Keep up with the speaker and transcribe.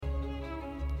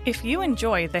If you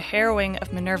enjoy The Harrowing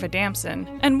of Minerva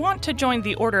Damson and want to join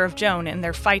the Order of Joan in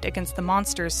their fight against the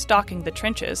monsters stalking the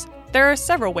trenches, there are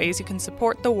several ways you can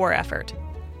support the war effort.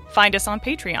 Find us on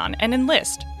Patreon and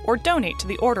enlist, or donate to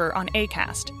the Order on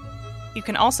Acast. You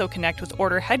can also connect with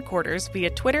Order headquarters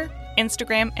via Twitter,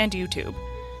 Instagram, and YouTube.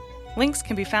 Links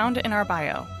can be found in our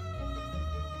bio.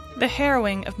 The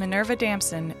Harrowing of Minerva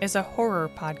Damson is a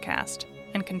horror podcast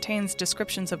and contains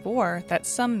descriptions of war that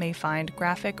some may find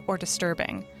graphic or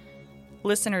disturbing.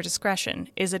 Listener discretion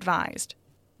is advised.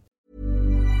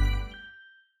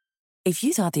 If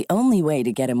you thought the only way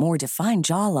to get a more defined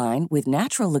jawline with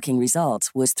natural-looking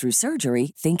results was through surgery,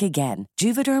 think again.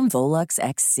 Juvederm Volux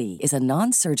XC is a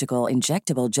non-surgical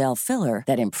injectable gel filler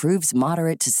that improves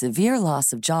moderate to severe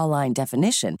loss of jawline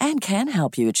definition and can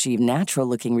help you achieve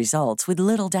natural-looking results with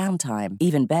little downtime.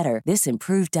 Even better, this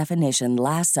improved definition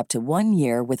lasts up to 1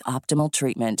 year with optimal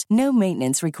treatment. No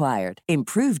maintenance required.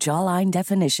 Improve jawline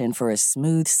definition for a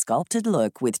smooth, sculpted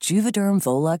look with Juvederm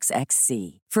Volux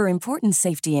XC. For important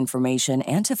safety information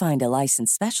and to find a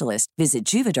licensed specialist, visit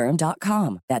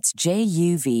Juvederm.com. That's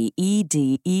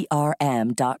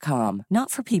Juvederm.com.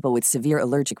 Not for people with severe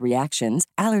allergic reactions,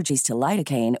 allergies to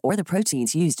lidocaine, or the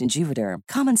proteins used in Juvederm.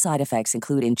 Common side effects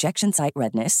include injection site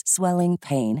redness, swelling,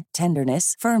 pain,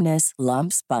 tenderness, firmness,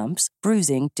 lumps, bumps,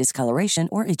 bruising, discoloration,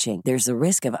 or itching. There's a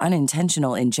risk of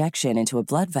unintentional injection into a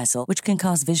blood vessel, which can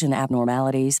cause vision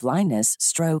abnormalities, blindness,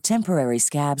 stroke, temporary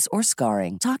scabs, or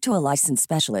scarring. Talk to a licensed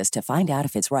specialist to find out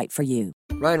if it's right for you.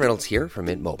 Ryan Reynolds here from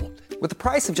Mint Mobile. With the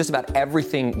price of just about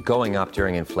everything going up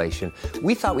during inflation,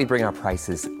 we thought we'd bring our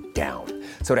prices down.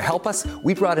 So to help us,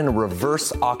 we brought in a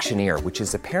reverse auctioneer, which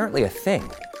is apparently a thing.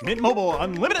 Mint Mobile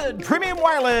Unlimited Premium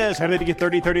Wireless. How to get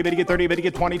 30, 30, bit to get 30, bit to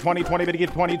get 20, 20, 20, bit to get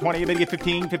 20, 20, bit to get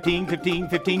 15, 15, 15,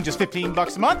 15, just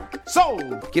 $15 a month?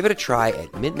 Sold! Give it a try at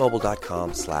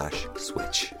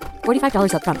mintmobile.com/switch.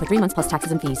 $45 up front for 3 months plus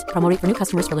taxes and fees. Promo rate for new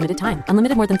customers for limited time.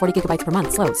 Unlimited more than 40 gigabytes per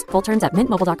month. Slows full terms at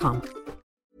mintmobile.com.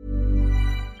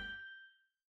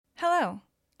 Hello,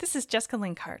 this is Jessica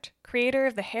Linkhart, creator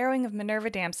of The Harrowing of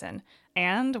Minerva Damson,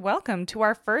 and welcome to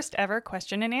our first ever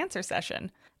question and answer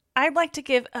session. I'd like to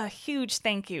give a huge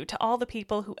thank you to all the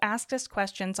people who asked us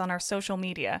questions on our social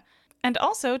media, and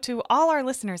also to all our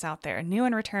listeners out there, new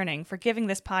and returning, for giving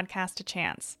this podcast a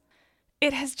chance.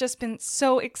 It has just been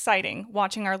so exciting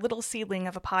watching our little seedling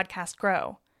of a podcast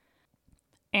grow.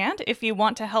 And if you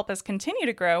want to help us continue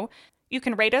to grow, you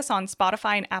can rate us on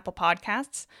Spotify and Apple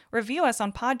Podcasts, review us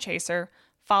on Podchaser,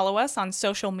 follow us on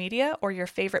social media or your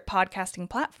favorite podcasting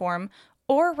platform,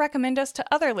 or recommend us to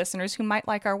other listeners who might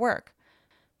like our work.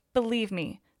 Believe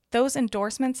me, those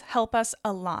endorsements help us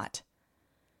a lot.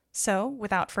 So,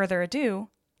 without further ado,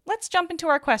 let's jump into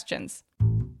our questions.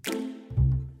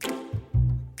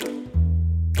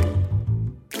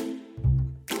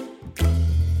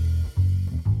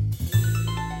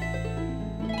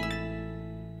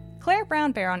 Claire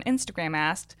Brown Bear on Instagram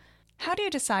asked, how do you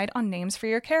decide on names for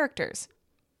your characters?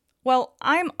 Well,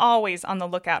 I'm always on the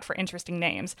lookout for interesting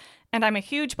names, and I'm a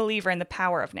huge believer in the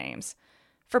power of names.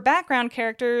 For background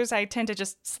characters, I tend to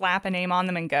just slap a name on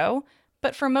them and go,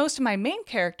 but for most of my main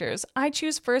characters, I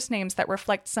choose first names that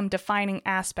reflect some defining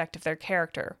aspect of their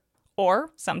character,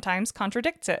 or sometimes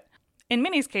contradicts it. In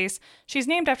Minnie's case, she's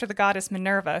named after the goddess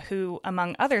Minerva, who,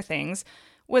 among other things,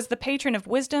 was the patron of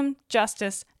wisdom,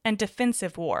 justice, and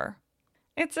defensive war.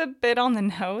 It's a bit on the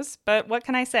nose, but what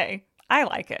can I say? I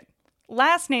like it.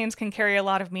 Last names can carry a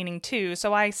lot of meaning too,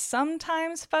 so I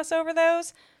sometimes fuss over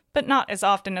those, but not as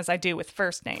often as I do with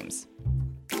first names.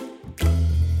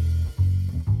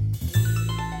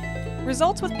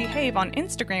 Results with Behave on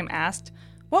Instagram asked,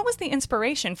 what was the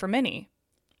inspiration for Minnie?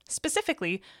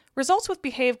 Specifically, Results with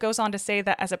Behave goes on to say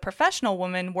that as a professional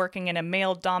woman working in a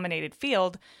male-dominated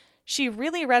field, she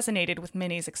really resonated with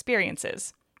Minnie's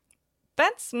experiences.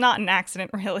 That's not an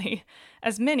accident, really,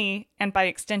 as Minnie, and by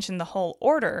extension the whole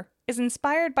order, is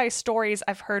inspired by stories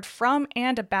I've heard from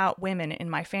and about women in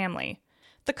my family.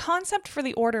 The concept for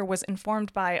the order was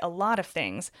informed by a lot of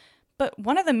things, but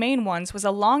one of the main ones was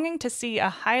a longing to see a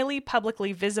highly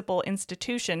publicly visible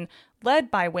institution led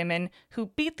by women who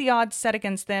beat the odds set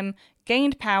against them,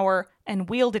 gained power, and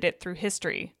wielded it through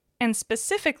history, and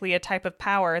specifically a type of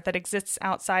power that exists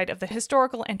outside of the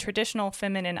historical and traditional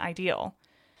feminine ideal.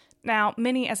 Now,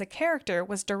 Minnie as a character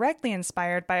was directly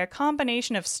inspired by a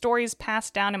combination of stories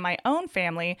passed down in my own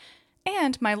family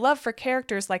and my love for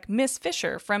characters like Miss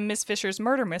Fisher from Miss Fisher's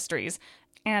Murder Mysteries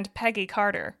and Peggy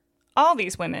Carter. All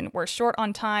these women were short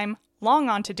on time, long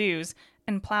on to-dos,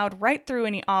 and plowed right through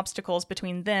any obstacles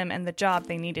between them and the job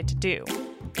they needed to do.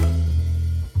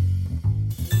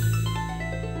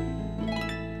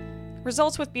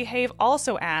 Results with Behave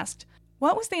also asked,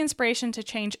 What was the inspiration to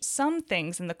change some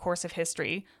things in the course of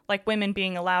history, like women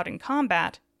being allowed in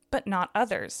combat, but not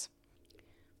others?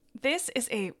 This is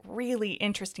a really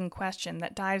interesting question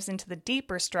that dives into the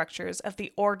deeper structures of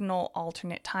the ordinal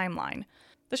alternate timeline.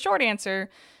 The short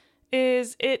answer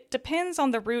is it depends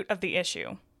on the root of the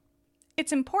issue.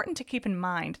 It's important to keep in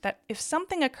mind that if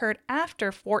something occurred after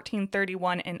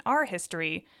 1431 in our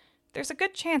history, there's a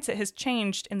good chance it has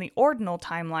changed in the ordinal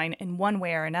timeline in one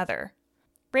way or another.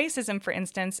 Racism, for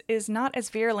instance, is not as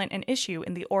virulent an issue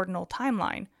in the ordinal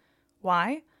timeline.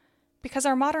 Why? Because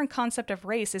our modern concept of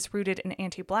race is rooted in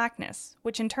anti-blackness,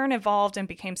 which in turn evolved and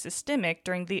became systemic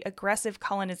during the aggressive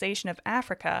colonization of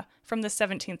Africa from the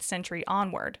 17th century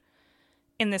onward.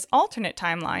 In this alternate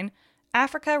timeline,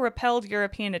 Africa repelled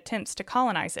European attempts to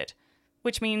colonize it,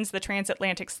 which means the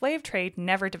transatlantic slave trade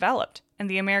never developed and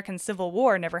the American Civil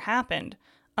War never happened,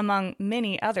 among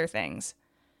many other things.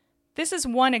 This is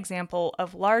one example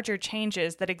of larger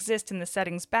changes that exist in the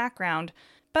setting's background,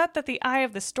 but that the eye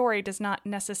of the story does not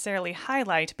necessarily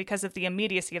highlight because of the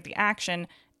immediacy of the action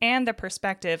and the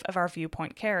perspective of our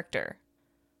viewpoint character.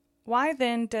 Why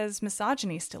then does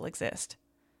misogyny still exist?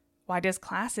 Why does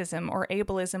classism or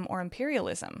ableism or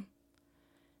imperialism?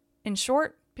 In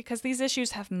short, because these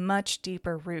issues have much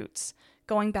deeper roots,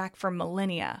 going back for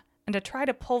millennia, and to try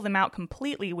to pull them out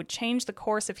completely would change the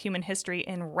course of human history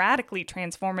in radically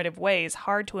transformative ways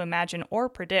hard to imagine or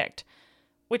predict,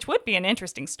 which would be an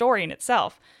interesting story in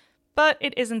itself, but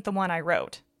it isn't the one I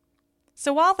wrote.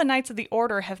 So while the Knights of the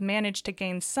Order have managed to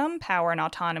gain some power and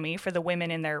autonomy for the women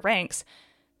in their ranks,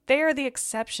 they are the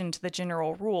exception to the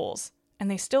general rules, and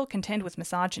they still contend with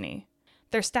misogyny.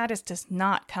 Their status does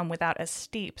not come without a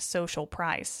steep social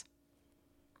price.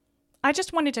 I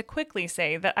just wanted to quickly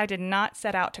say that I did not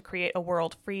set out to create a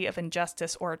world free of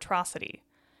injustice or atrocity.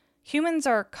 Humans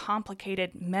are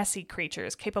complicated, messy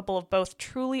creatures capable of both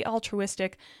truly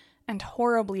altruistic and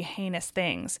horribly heinous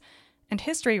things, and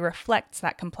history reflects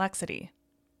that complexity.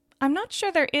 I'm not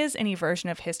sure there is any version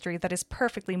of history that is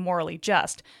perfectly morally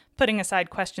just, putting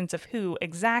aside questions of who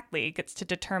exactly gets to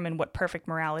determine what perfect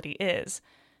morality is.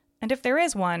 And if there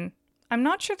is one, I'm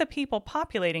not sure the people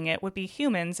populating it would be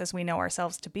humans as we know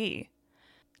ourselves to be.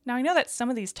 Now, I know that some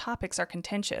of these topics are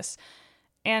contentious,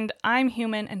 and I'm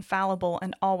human and fallible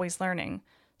and always learning,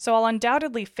 so I'll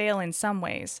undoubtedly fail in some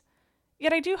ways.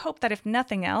 Yet I do hope that if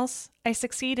nothing else, I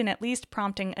succeed in at least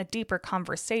prompting a deeper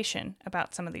conversation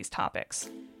about some of these topics.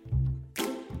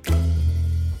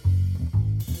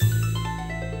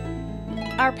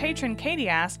 Our patron Katie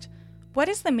asked, what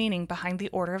is the meaning behind the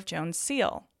Order of Joan's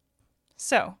seal?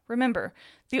 So, remember,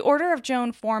 the Order of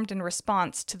Joan formed in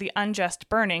response to the unjust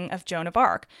burning of Joan of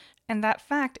Arc, and that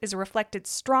fact is reflected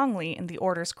strongly in the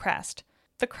Order's crest.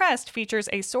 The crest features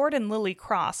a sword and lily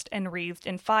crossed and wreathed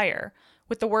in fire,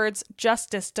 with the words,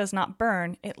 "Justice does not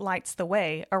burn, it lights the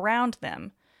way," around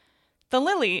them. The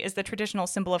lily is the traditional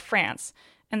symbol of France,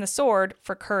 and the sword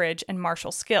for courage and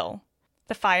martial skill.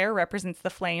 The fire represents the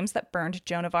flames that burned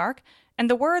Joan of Arc, and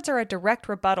the words are a direct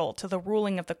rebuttal to the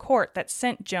ruling of the court that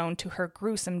sent Joan to her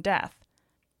gruesome death.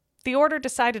 The order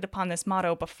decided upon this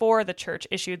motto before the church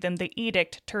issued them the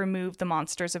edict to remove the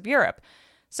monsters of Europe,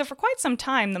 so for quite some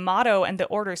time the motto and the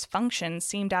order's function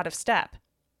seemed out of step.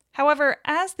 However,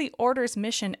 as the order's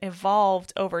mission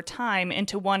evolved over time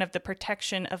into one of the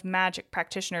protection of magic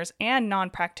practitioners and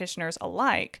non-practitioners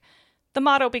alike, the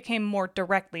motto became more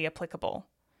directly applicable.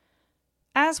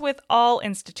 As with all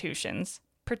institutions,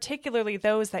 particularly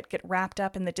those that get wrapped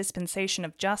up in the dispensation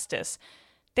of justice,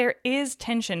 there is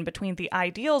tension between the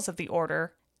ideals of the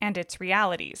order and its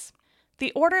realities.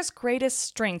 The order's greatest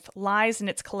strength lies in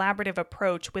its collaborative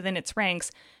approach within its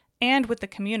ranks and with the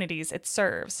communities it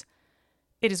serves.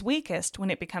 It is weakest when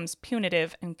it becomes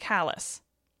punitive and callous.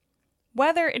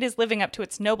 Whether it is living up to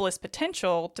its noblest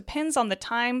potential depends on the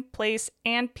time, place,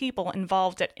 and people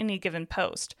involved at any given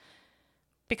post.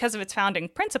 Because of its founding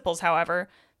principles, however,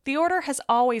 the Order has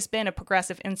always been a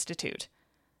progressive institute,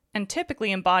 and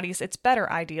typically embodies its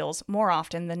better ideals more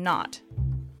often than not.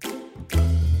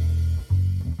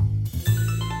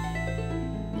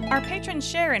 Our patron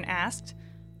Sharon asked,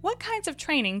 what kinds of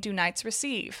training do knights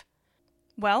receive?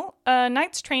 Well, a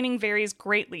knight's training varies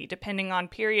greatly depending on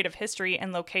period of history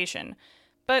and location,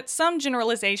 but some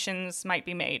generalizations might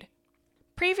be made.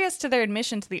 Previous to their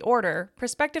admission to the Order,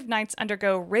 prospective knights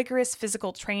undergo rigorous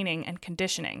physical training and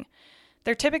conditioning.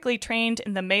 They're typically trained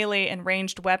in the melee and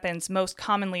ranged weapons most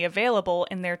commonly available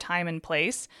in their time and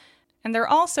place, and they're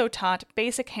also taught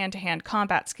basic hand-to-hand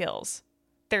combat skills.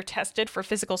 They're tested for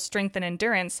physical strength and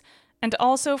endurance, and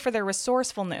also for their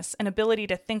resourcefulness and ability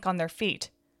to think on their feet.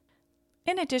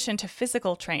 In addition to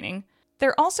physical training,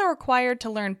 They're also required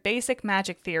to learn basic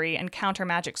magic theory and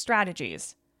counter-magic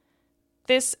strategies.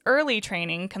 This early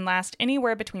training can last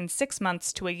anywhere between 6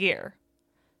 months to a year.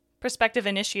 Prospective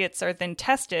initiates are then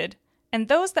tested, and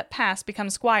those that pass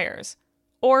become squires,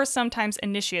 or sometimes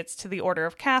initiates to the Order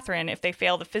of Catherine if they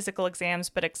fail the physical exams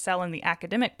but excel in the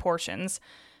academic portions,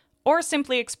 or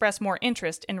simply express more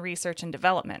interest in research and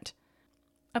development.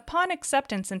 Upon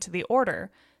acceptance into the order,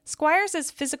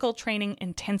 squires' physical training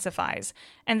intensifies,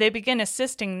 and they begin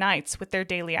assisting knights with their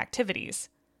daily activities.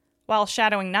 While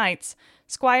shadowing knights,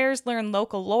 squires learn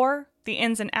local lore, the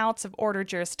ins and outs of order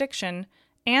jurisdiction,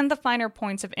 and the finer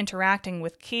points of interacting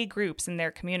with key groups in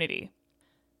their community.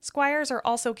 Squires are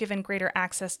also given greater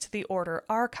access to the Order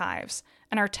archives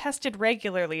and are tested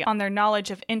regularly on their knowledge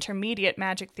of intermediate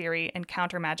magic theory and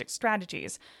counter-magic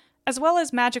strategies, as well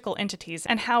as magical entities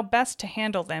and how best to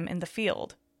handle them in the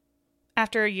field.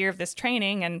 After a year of this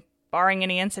training, and barring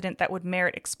any incident that would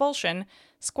merit expulsion,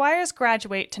 squires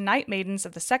graduate to Knight Maidens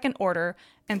of the Second Order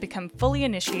and become fully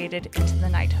initiated into the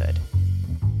knighthood.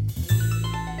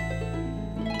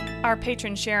 Our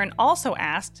patron Sharon also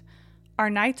asked, are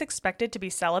knights expected to be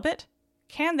celibate?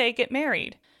 Can they get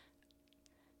married?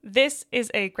 This is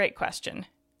a great question.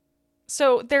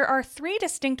 So, there are 3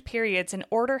 distinct periods in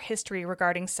Order history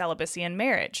regarding celibacy and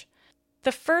marriage.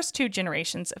 The first 2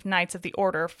 generations of Knights of the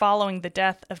Order following the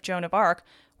death of Joan of Arc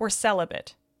were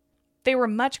celibate. They were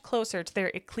much closer to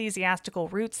their ecclesiastical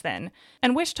roots then,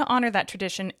 and wished to honor that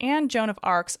tradition and Joan of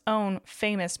Arc's own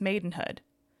famous maidenhood.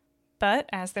 But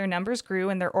as their numbers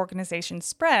grew and their organization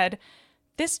spread,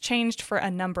 this changed for a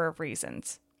number of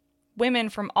reasons. Women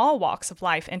from all walks of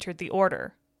life entered the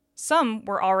order. Some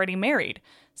were already married,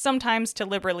 sometimes to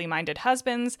liberally minded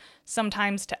husbands,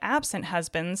 sometimes to absent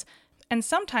husbands, and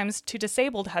sometimes to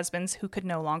disabled husbands who could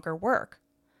no longer work.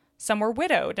 Some were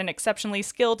widowed and exceptionally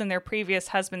skilled in their previous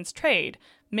husband's trade,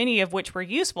 many of which were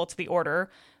useful to the order,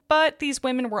 but these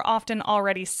women were often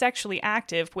already sexually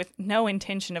active with no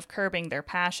intention of curbing their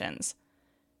passions.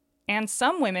 And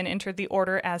some women entered the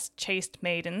order as chaste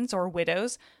maidens or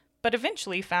widows, but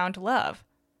eventually found love.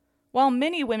 While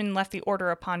many women left the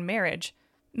order upon marriage,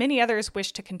 many others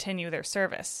wished to continue their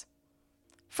service.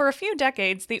 For a few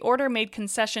decades, the order made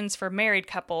concessions for married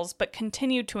couples, but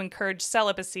continued to encourage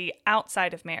celibacy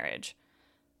outside of marriage.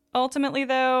 Ultimately,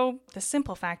 though, the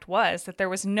simple fact was that there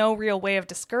was no real way of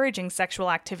discouraging sexual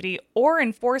activity or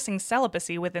enforcing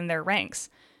celibacy within their ranks.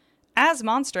 As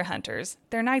monster hunters,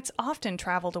 their knights often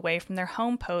traveled away from their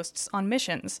home posts on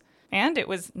missions, and it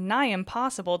was nigh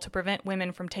impossible to prevent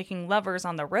women from taking lovers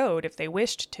on the road if they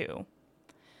wished to.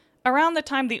 Around the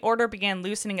time the order began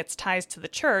loosening its ties to the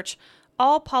church,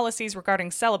 all policies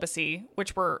regarding celibacy,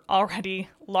 which were already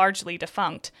largely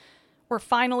defunct, were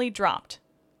finally dropped.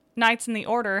 Knights in the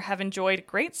order have enjoyed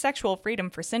great sexual freedom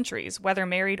for centuries, whether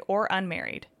married or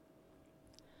unmarried.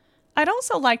 I'd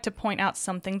also like to point out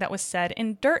something that was said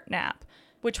in Dirt Nap,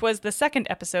 which was the second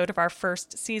episode of our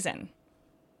first season.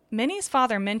 Minnie's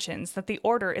father mentions that the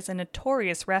order is a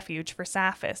notorious refuge for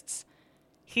saphists.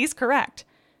 He's correct.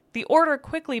 The order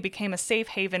quickly became a safe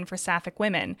haven for sapphic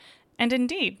women, and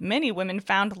indeed, many women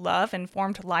found love and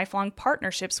formed lifelong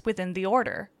partnerships within the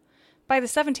order. By the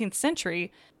 17th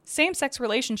century, same-sex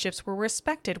relationships were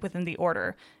respected within the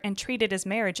order and treated as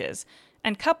marriages,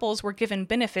 and couples were given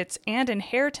benefits and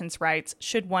inheritance rights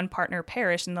should one partner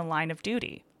perish in the line of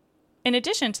duty. In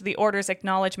addition to the order's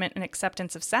acknowledgement and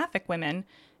acceptance of sapphic women,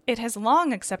 it has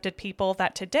long accepted people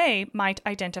that today might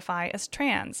identify as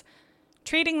trans,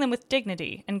 treating them with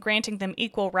dignity and granting them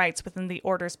equal rights within the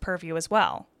order's purview as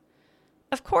well.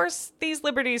 Of course, these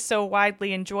liberties so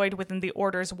widely enjoyed within the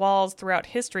order's walls throughout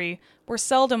history were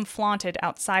seldom flaunted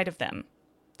outside of them.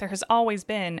 There has always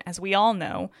been, as we all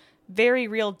know, very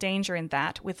real danger in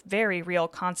that, with very real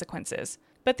consequences.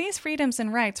 But these freedoms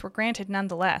and rights were granted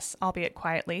nonetheless, albeit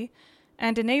quietly,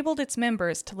 and enabled its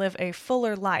members to live a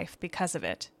fuller life because of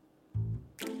it.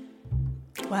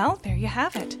 Well, there you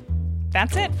have it.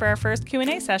 That's it for our first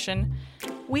Q&A session.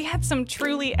 We had some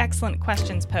truly excellent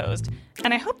questions posed,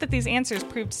 and I hope that these answers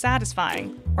proved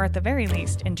satisfying, or at the very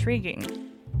least,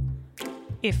 intriguing.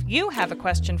 If you have a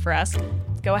question for us,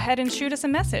 go ahead and shoot us a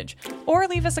message, or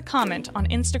leave us a comment on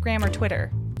Instagram or Twitter.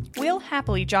 We'll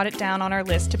happily jot it down on our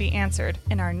list to be answered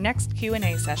in our next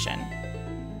Q&A session.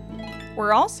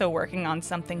 We're also working on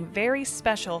something very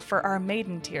special for our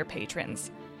Maiden Tier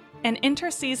patrons, an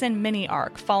inter-season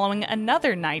mini-arc following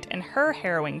another knight and her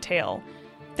harrowing tale,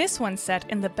 this one set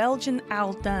in the Belgian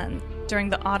Aldun during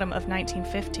the autumn of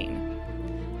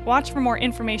 1915. Watch for more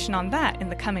information on that in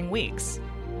the coming weeks.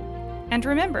 And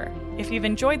remember, if you've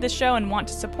enjoyed the show and want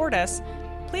to support us,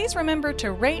 please remember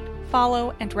to rate,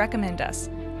 follow, and recommend us.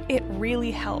 It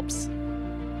really helps.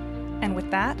 And with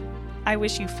that, I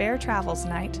wish you fair travels,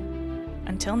 Knight.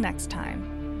 Until next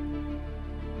time.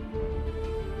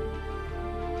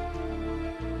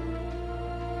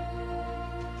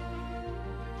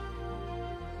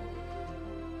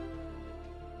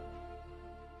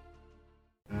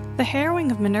 The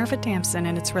Harrowing of Minerva Damson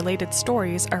and its related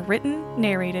stories are written,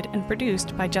 narrated, and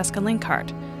produced by Jessica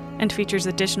Linkhart, and features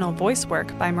additional voice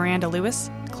work by Miranda Lewis,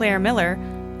 Claire Miller,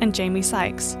 and Jamie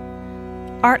Sykes.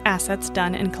 Art assets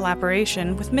done in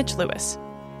collaboration with Mitch Lewis.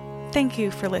 Thank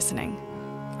you for listening.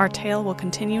 Our tale will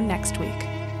continue next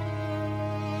week.